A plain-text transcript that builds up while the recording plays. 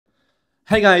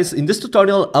Hey guys, in this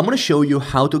tutorial I'm gonna show you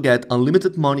how to get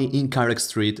unlimited money in CarX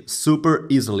Street super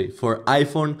easily for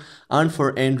iPhone and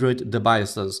for Android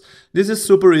devices. This is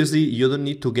super easy, you don't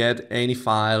need to get any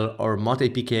file or mod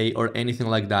APK or anything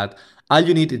like that. All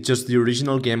you need is just the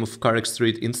original game of CarX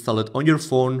Street installed on your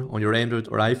phone, on your Android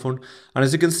or iPhone. And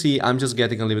as you can see, I'm just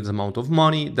getting a limited amount of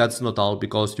money. That's not all,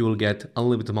 because you will get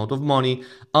unlimited amount of money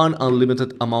and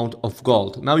unlimited amount of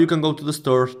gold. Now you can go to the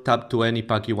store, tap to any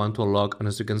pack you want to unlock, and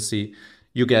as you can see,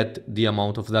 you get the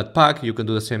amount of that pack. You can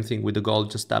do the same thing with the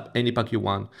gold, just tap any pack you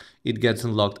want, it gets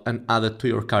unlocked and added to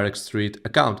your CarX Street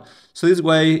account. So this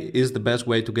way is the best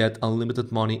way to get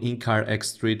unlimited money in CarX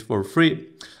Street for free,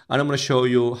 and I'm going to show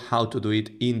you how to do it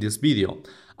in this video.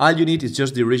 All you need is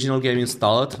just the original game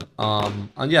installed,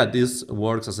 and yeah, this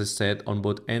works, as I said, on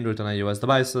both Android and iOS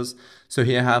devices. So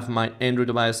here I have my Android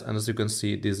device, and as you can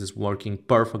see, this is working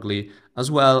perfectly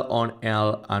as well on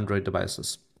all Android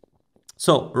devices.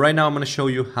 So right now I'm going to show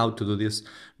you how to do this.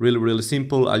 Really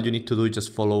simple. All you need to do is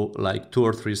just follow like 2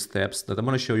 or 3 steps that I'm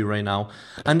going to show you right now,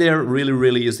 and they're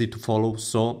really easy to follow.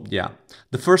 So yeah,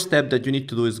 the first step that you need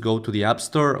to do is go to the App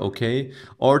Store, okay,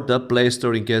 or the Play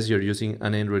Store in case you're using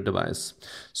an Android device.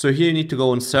 So here you need to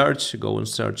go and search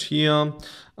here,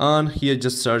 and here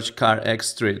just search CarX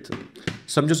Street.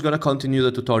 So I'm just going to continue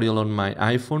the tutorial on my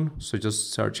iPhone. So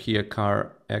just search here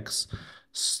CarX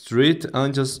Street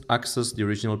and just access the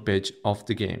original page of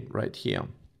the game right here.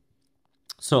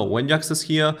 So when you access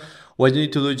here, what you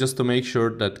need to do is just to make sure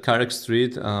that CarX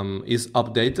Street is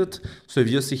updated. So if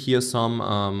you see here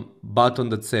some button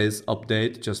that says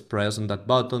update, just press on that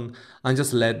button and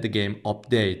just let the game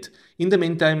update. In the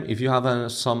meantime, if you have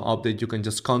some update, you can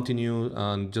just continue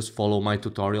and just follow my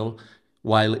tutorial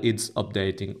while it's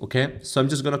updating. Okay, so I'm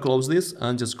just gonna close this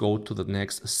and just go to the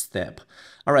next step.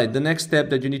 All right, the next step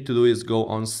that you need to do is go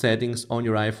on settings on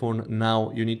your iPhone.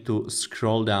 Now you need to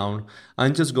scroll down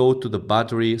and just go to the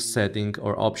battery setting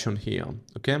or option here.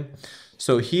 Okay,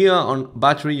 so here on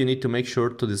battery you need to make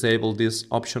sure to disable this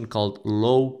option called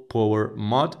low power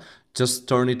mode. Just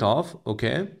turn it off.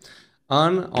 Okay,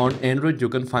 and on Android you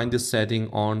can find this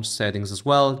setting on settings as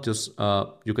well. Just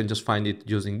you can just find it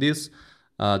using this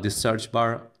search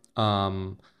bar,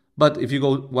 but if you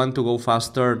want to go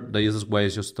faster, the easiest way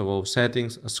is just to go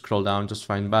settings, scroll down, just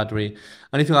find battery,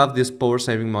 and if you have this power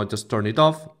saving mode, just turn it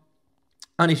off.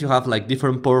 And if you have like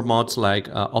different power modes like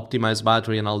optimized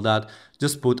battery and all that,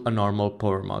 just put a normal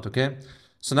power mode. Okay,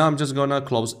 so now I'm just gonna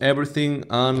close everything,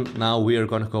 and now we are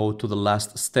gonna go to the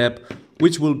last step,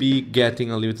 which will be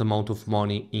getting a limited amount of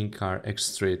money in CarX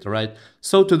Street. All right,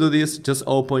 so to do this, just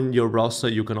open your browser.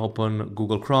 You can open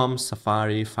Google Chrome,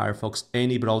 Safari, Firefox,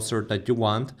 any browser that you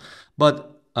want,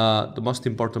 but the most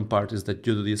important part is that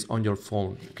you do this on your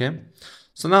phone. Okay,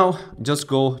 so now just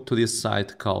go to this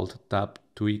site called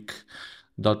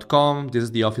taptweak.com. This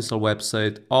is the official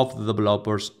website of the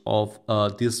developers of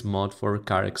this mod for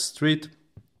CarX Street,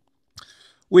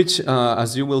 which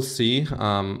as you will see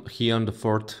here on the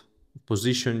 4th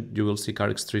position, you will see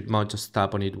CarX Street mod. Just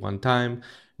tap on it one time.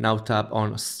 Now tap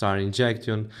on Start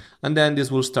Injection, and then this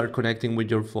will start connecting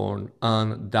with your phone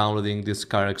and downloading this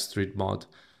CarX Street mod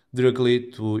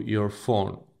directly to your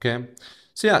phone. Okay,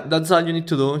 so yeah, that's all you need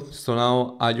to do. So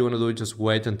now all you want to do is just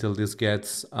wait until this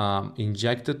gets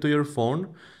injected to your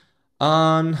phone,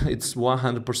 and it's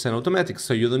 100% automatic.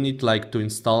 So you don't need like to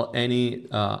install any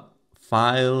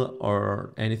file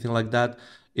or anything like that.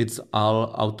 It's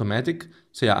all automatic.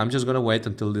 So yeah, I'm just gonna wait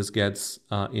until this gets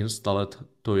installed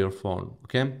to your phone.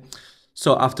 Okay,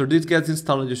 so after this gets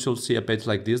installed, you should see a page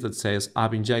like this that says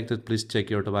app injected, please check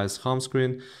your device home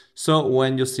screen. So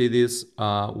when you see this,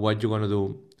 what you're gonna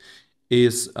do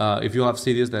is if you have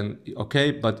seen this, then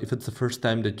okay, but if it's the first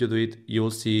time that you do it, you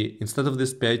will see, instead of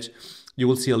this page, you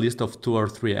will see a list of 2 or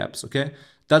 3 apps. Okay,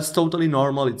 that's totally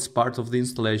normal. It's part of the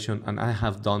installation, and I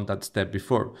have done that step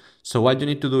before. So what you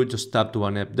need to do is just tap to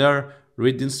one app there,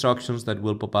 read the instructions that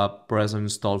will pop up, press and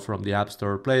install from the App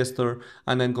Store or Play Store,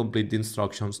 and then complete the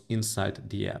instructions inside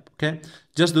the app. Okay,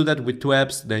 just do that with 2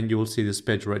 apps, then you will see this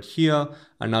page right here,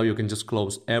 and now you can just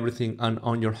close everything, and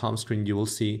on your home screen you will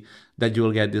see that you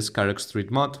will get this CarX Street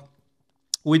mod,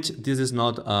 which this is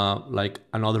not like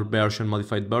another version,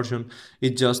 modified version.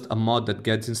 It's just a mod that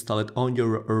gets installed on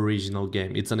your original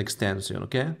game. It's an extension.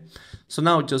 Okay, so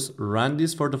now just run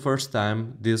this for the first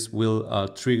time. This will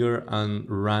trigger and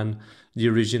run the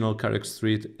original CarX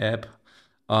Street app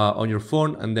on your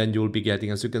phone, and then you will be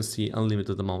getting, as you can see,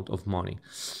 unlimited amount of money.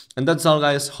 And that's all,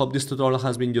 guys. Hope this tutorial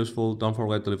has been useful. Don't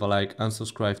forget to leave a like and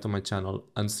subscribe to my channel,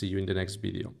 and see you in the next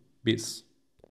video. Peace.